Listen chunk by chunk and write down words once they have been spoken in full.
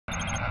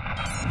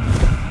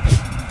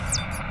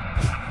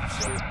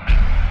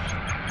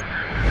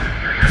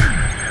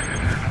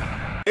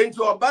and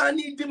to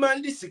Obani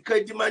demand this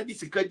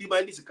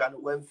no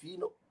one fee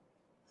no.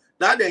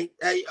 Now then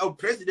our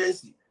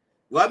presidency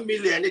 1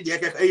 million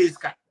is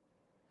cut.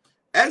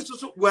 And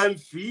so one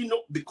fee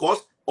no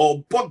because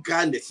of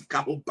Bogan the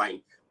sika home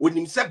buying. When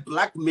him said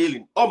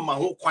blackmailing, oh my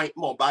whole quite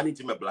more banning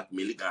to my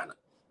blackmailing Ghana.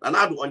 And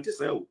I don't want to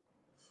say,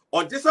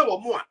 on this hour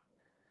more.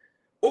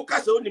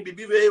 Oka so ni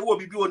bibi we wo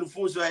bibi won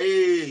phone so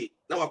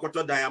na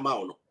wakoto dan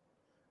amount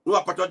no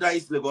wakoto dan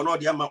is lego no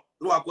the amount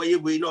no wakoye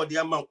we no the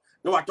amount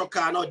no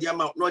watoka no the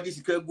amount no this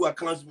sika gu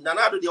account na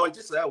na do the on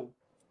tisa wo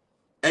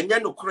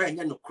enya no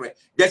kre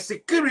the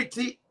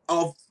security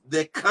of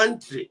the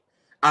country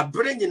are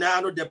bringing now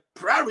the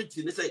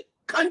priority they say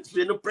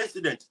country no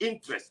president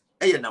interest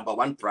number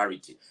 1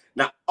 priority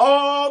now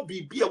all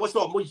bibi was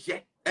so mo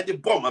ye e the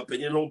bomb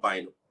opinion no buy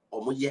no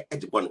o mo ye e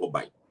the bomb no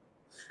buy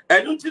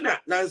and untina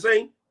na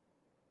saying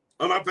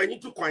I'm applying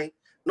to coin,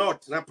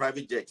 not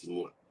private jet in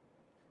one.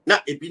 Now,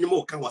 a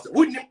binimo can was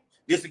winning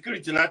the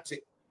security not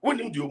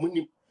winning the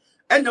winning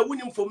and the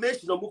winning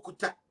information of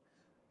Mukuta.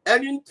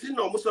 And in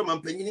Tino Muslim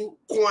penning,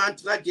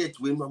 quant not jet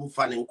with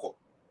Mamufanin co.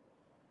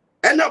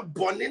 And a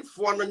bonnet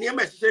for no near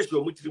message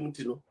of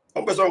Mutimutino.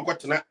 Ombazon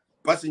Quatana,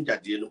 passenger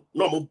dino,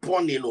 no more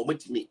bonnet or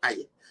Mutimi.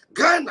 I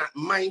Ghana,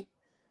 my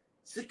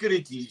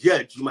security,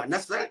 yet you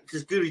must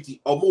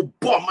security or more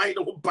bomb mine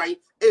or buy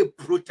a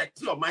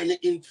protect your minor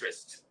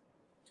interest.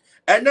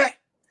 And then,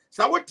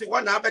 so what you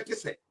want to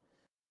say?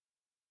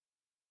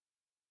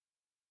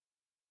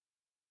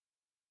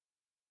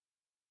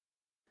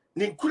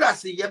 Ninkula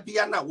si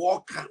yebiana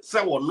walker,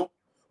 so no,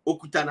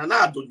 okutana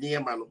na do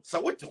near man. So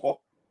what you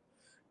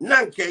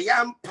Nanke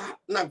yampa,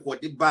 nanko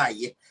de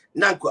baye,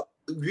 nanko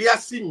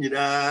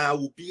viasinina,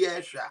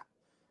 upiesha.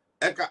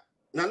 Eka,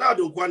 nana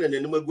don't want an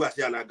enemy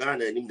guasi and a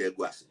Ghana and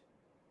Nimneguasi.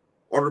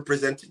 Or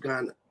represent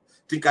Ghana.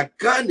 Think a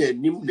Ghana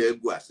and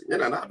Nimneguasi,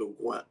 and I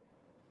don't want.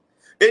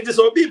 It is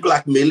all be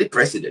blackmailing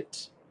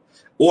president.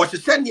 Or to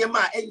send your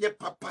ma and your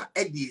papa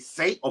Eddie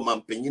say or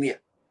Mampenina.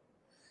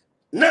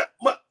 No,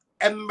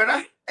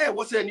 Embra,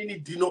 what's any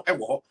dino ever?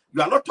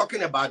 You are not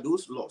talking about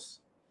those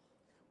laws.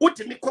 What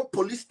you call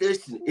police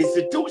station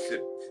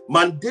institution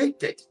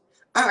mandated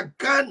a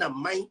Ghana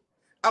mine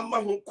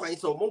among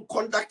coins or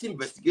conduct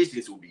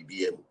investigations will be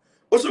BM.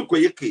 Also, for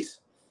your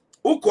case,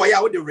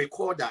 Ukoya with the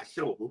recorder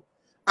show.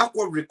 I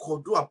will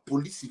record a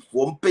police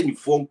form, penny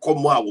form,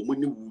 come out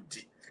when you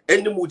would.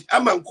 And the mood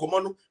among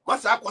common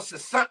must acquire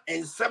son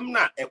and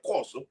semna a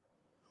course.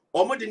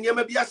 Or more than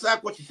never be a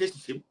sack what she says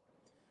to him.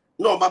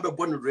 No, my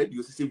born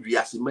radio to say we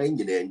are seeing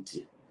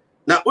empty.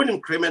 Now, only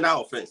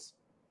criminal offense.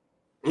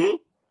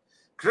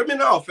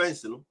 Criminal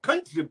offense, no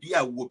country be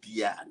a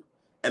whoop-yan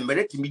and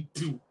merit me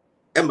do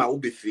Emma will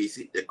be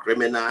facing the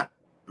criminal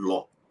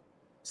law.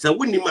 So,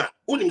 when you ma,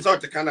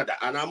 South Canada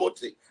and I'm not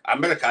say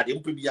America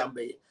didn't be a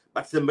bay,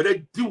 but the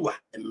merit doer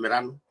and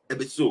Meran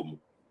episode.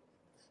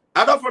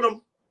 I don't for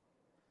them.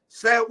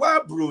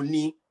 Serwaa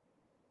Bruni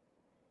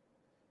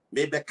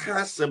maybe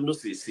can't some no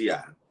see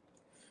here.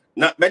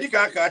 Now,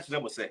 medical catch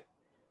them say,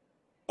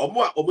 or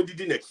more or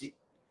did next.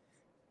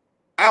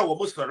 I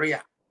almost for real.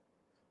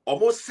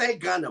 Almost say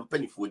Ghana and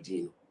penny for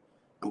Dino.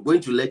 I'm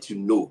going to let you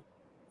know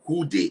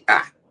who they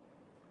are.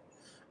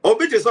 Or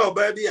bit is all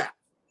baby,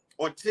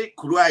 or take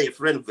Kruai a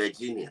friend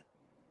Virginia.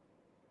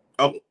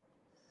 Oh,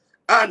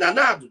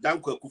 Nana do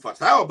Danko Kufa,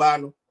 how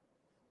about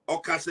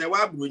or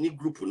Serwaa Bruni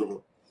group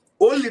no.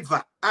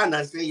 Oliver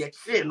Anna say ye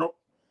no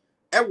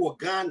ewo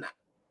Ghana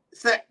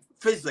say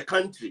face the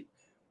country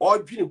or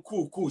being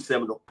cool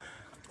semino.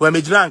 When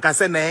Mijran can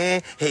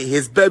say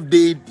his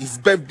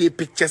birthday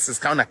pictures is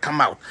gonna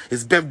come out.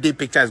 His birthday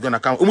picture is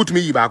gonna come.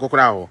 Umutumi ba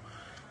kokora.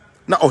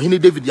 Na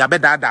ohini David ya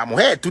beda damo.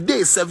 Hey,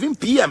 today 7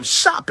 p.m.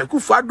 sharp.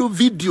 Ekufado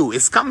video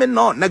is coming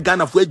on. Na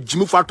Ghana for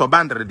Jimmy Fato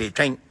bandre de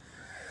train.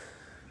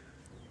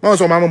 No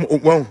so mama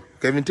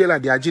Kevin Taylor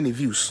the agini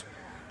views.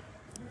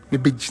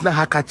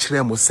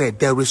 Said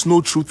there is no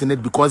truth in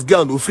it because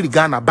girl no free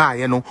Ghana buy,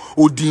 you know,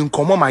 Odin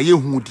come my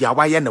yehu dia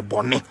why ne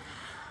bonne.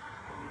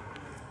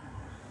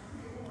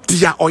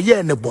 Dia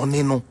oye ne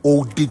bonne no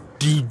o di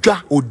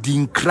dija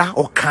Odin kra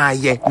o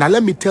kaye. Now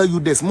let me tell you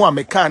this, mo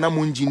ameka na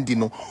munjindi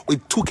no.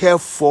 It took her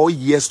 4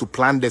 years to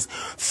plan this.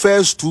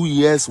 First 2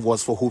 years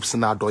was for Hopes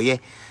and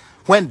Adoye.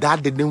 When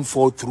that didn't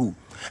fall through,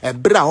 a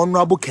bra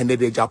honorable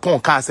candidate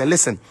Japan can say,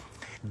 listen,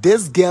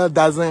 this girl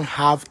doesn't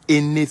have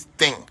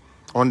anything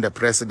on the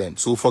president,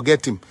 so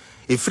forget him.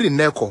 If free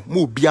neko,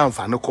 mu bian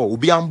fanoko,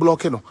 ubian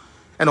blockeno,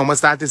 and almost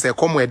started say,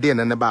 come where then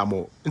and about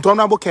more. In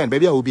Honorable Ken,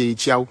 baby, I will be a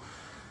chow.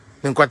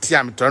 Then what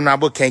time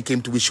Honorable Ken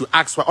came to wish you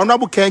ask for.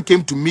 Honorable Ken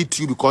came to meet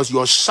you because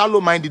your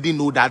shallow mind didn't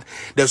know that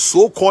the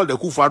so-called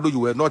Kufado you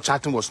were not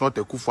chatting was not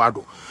a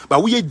Kufado.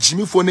 But we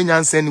Jimmy phone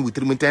and sending with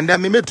him, and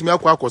then me met to me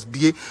across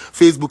BA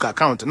Facebook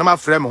account. And my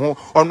friend,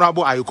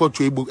 Honorable Ayoko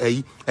Trade,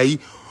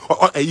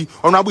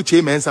 Honorable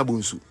Chairman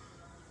Sabunsu.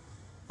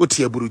 What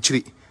here,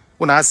 Buruchri?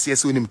 When I see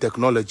us with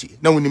technology,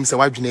 now when him say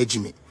why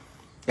Jimmy.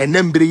 And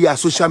then be a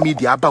social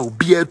media about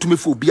be to me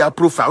for be a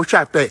profile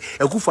chat a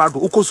good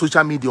for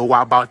social media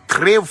or about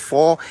 3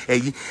 4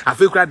 I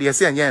feel glad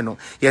yes and no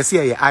yes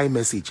here I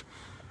message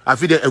I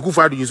feel the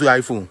Ekufado use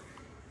iPhone.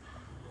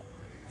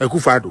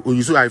 Ekufado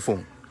use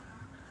iPhone.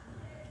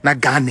 Na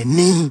Ghana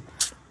ni.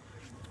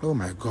 Oh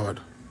my God.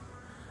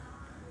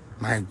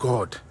 My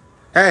God.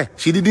 Hey,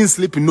 she didn't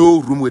sleep in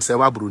no room with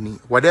Serwaa Bruni.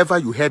 Whatever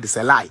you heard is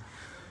a lie.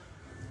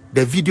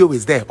 The video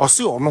is there. Or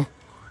see or no.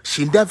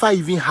 She never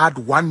even had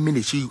 1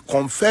 minute. She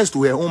confessed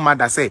to her own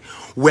mother, say,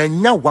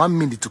 when you 1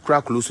 minute to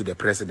crack close to the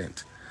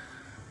president.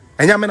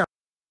 And you mean,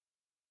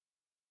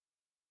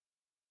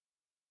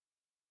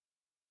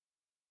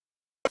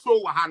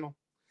 show Wahano.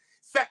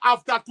 Say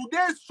after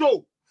today's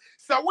show,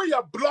 say we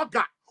a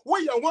blogger,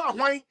 we a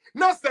one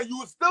now say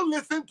you still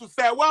listen to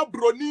Serwaa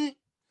Bruni.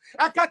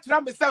 I can't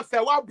tell myself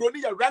Serwaa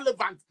Bruni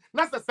irrelevant.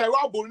 Now say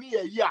Serwaa Bruni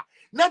a year.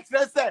 Next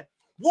say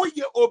we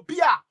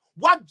obia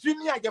what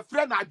junior your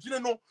friend are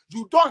junior,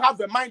 you don't have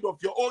a mind of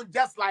your own,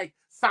 just like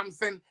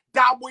Samson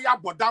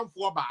Daboya Bodam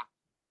Foba.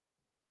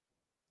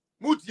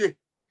 Mutie.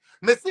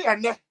 Me see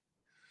ene.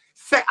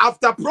 Say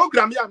after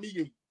program ya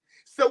me.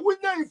 Say we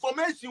know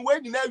information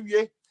when in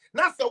area.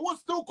 Now say we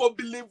still could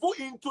believe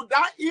into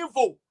that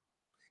evil.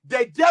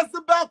 The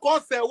Jezebel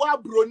called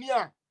Serwaa Bruni.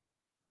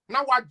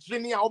 Now what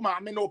junior o ma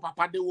me no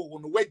papa de wo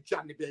no we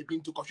jani baby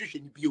into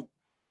confusion view.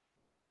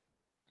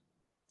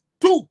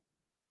 2.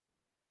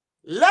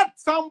 Let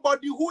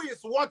somebody who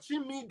is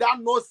watching me that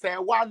knows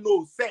Serwaa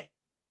know, say,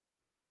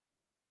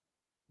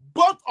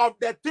 both of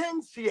the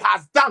things she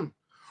has done,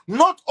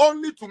 not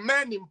only to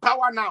men in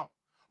power now,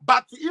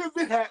 but to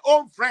even her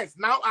own friends.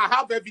 Now I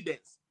have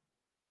evidence.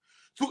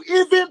 To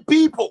even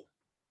people,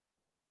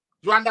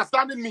 you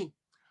understanding me,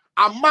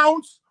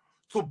 amounts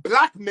to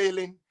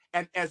blackmailing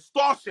and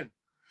extortion.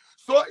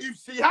 So if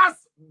she has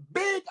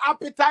big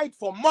appetite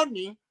for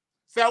money,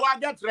 Serwaa,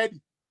 get ready.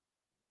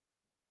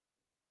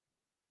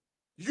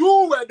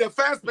 You were the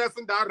first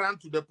person that ran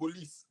to the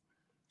police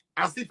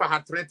as if I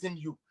had threatened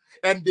you.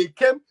 And they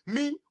came,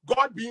 me,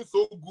 God being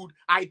so good,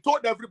 I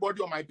told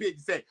everybody on my page,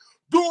 say,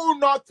 do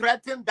not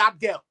threaten that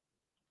girl.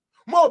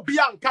 Mo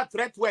bianca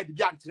threat word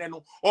bianca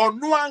or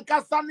no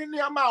anka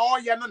saniniama or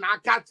yeno na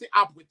catch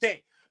up with her.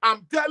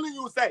 I'm telling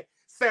you, say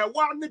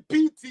one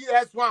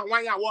PTS1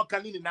 when you walk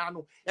in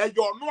nano, and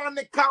you're no one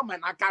come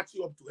and I catch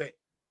you up to her.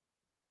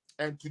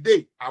 And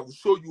today I will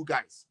show you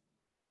guys.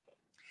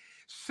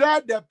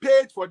 Share the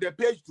page for the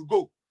page to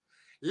go.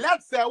 Let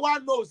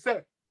Serwaa know,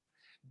 say,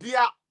 dear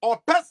or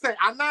person,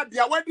 and now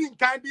their wedding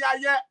kind of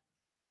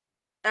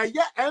a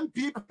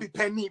MPP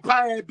penny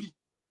pie be.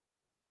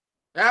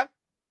 Eh?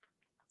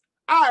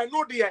 I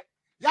know the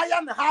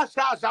Yayan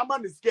Hasha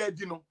Shaman is scared,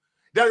 you know.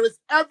 There is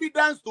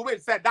evidence to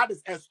it, said that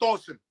is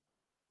extortion.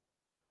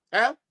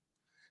 Eh?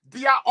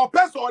 Dear or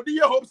person or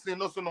dear hopes in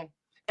no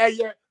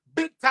a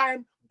big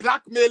time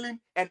blackmailing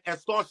and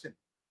extortion.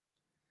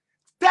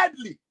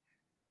 Thirdly,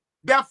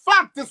 the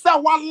fact is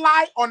that one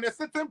lie on a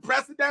certain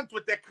president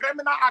with a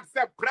criminal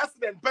accept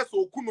president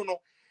Peso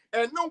Kununo,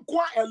 and no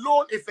one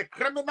alone is a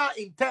criminal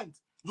intent.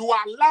 You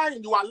are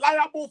lying, you are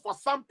liable for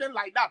something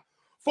like that.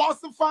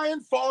 Falsifying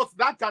false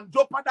that can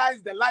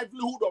jeopardize the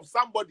livelihood of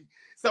somebody.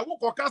 So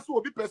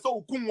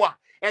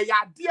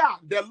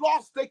the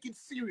laws take it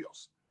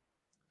serious.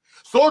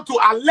 So to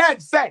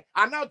allege, say,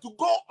 and now to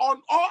go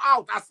on all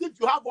out as if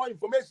you have all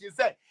information,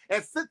 say,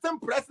 a certain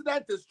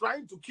president is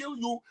trying to kill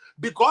you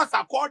because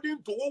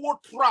according to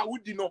what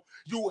you know,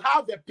 you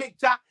have a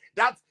picture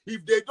that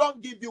if they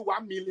don't give you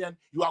 1 million,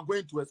 you are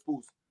going to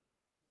expose.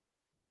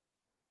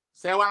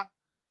 Serwaa,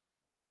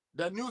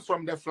 the news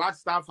from the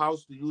Flagstaff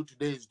house to you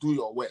today is do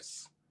your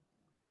worst.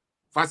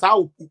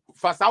 Fasao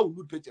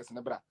good pictures,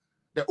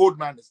 the old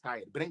man is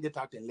tired. Bring it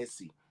out and let's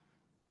see.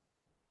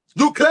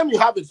 You claim you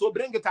have it, so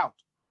bring it out.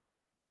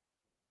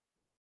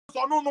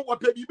 So no what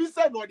baby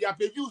said no their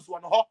views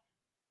one ho.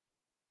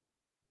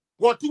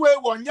 What way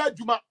one ya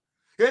juma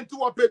into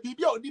what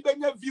baby or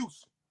the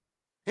views.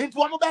 Into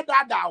one of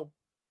that down.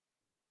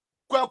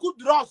 Kwaku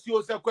dross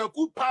yo se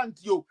kwaku pant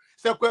yo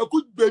se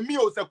kwaku bemi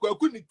yo se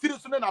kwaku ni tiri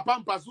so na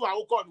pampas wo a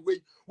wo kon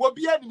we. Wo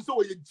bia nim so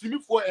we Jimmy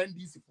for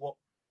NDC for.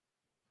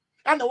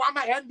 And the one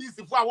my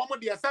NDC for a woman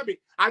dey say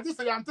I just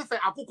say am to say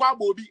akukwa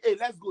obi hey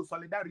let's go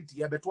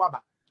solidarity e beto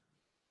aba.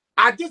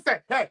 I just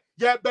said, hey,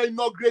 yeah, but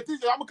inaugurating.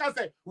 I'm gonna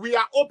say we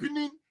are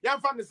opening. Yeah,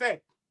 I'm to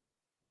say,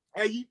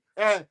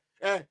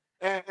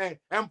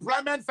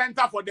 employment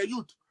center for the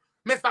youth.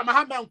 Mr.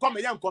 Muhammad come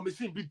here and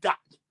commission be that.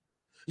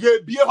 Yeah,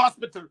 be a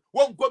hospital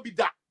won't go be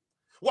that.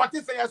 What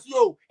is yes,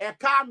 yo? A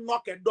car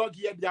knock a dog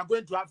here. They are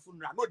going to have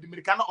funeral. No, the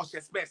American or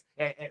space.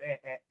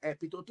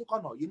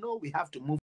 You know we have to move.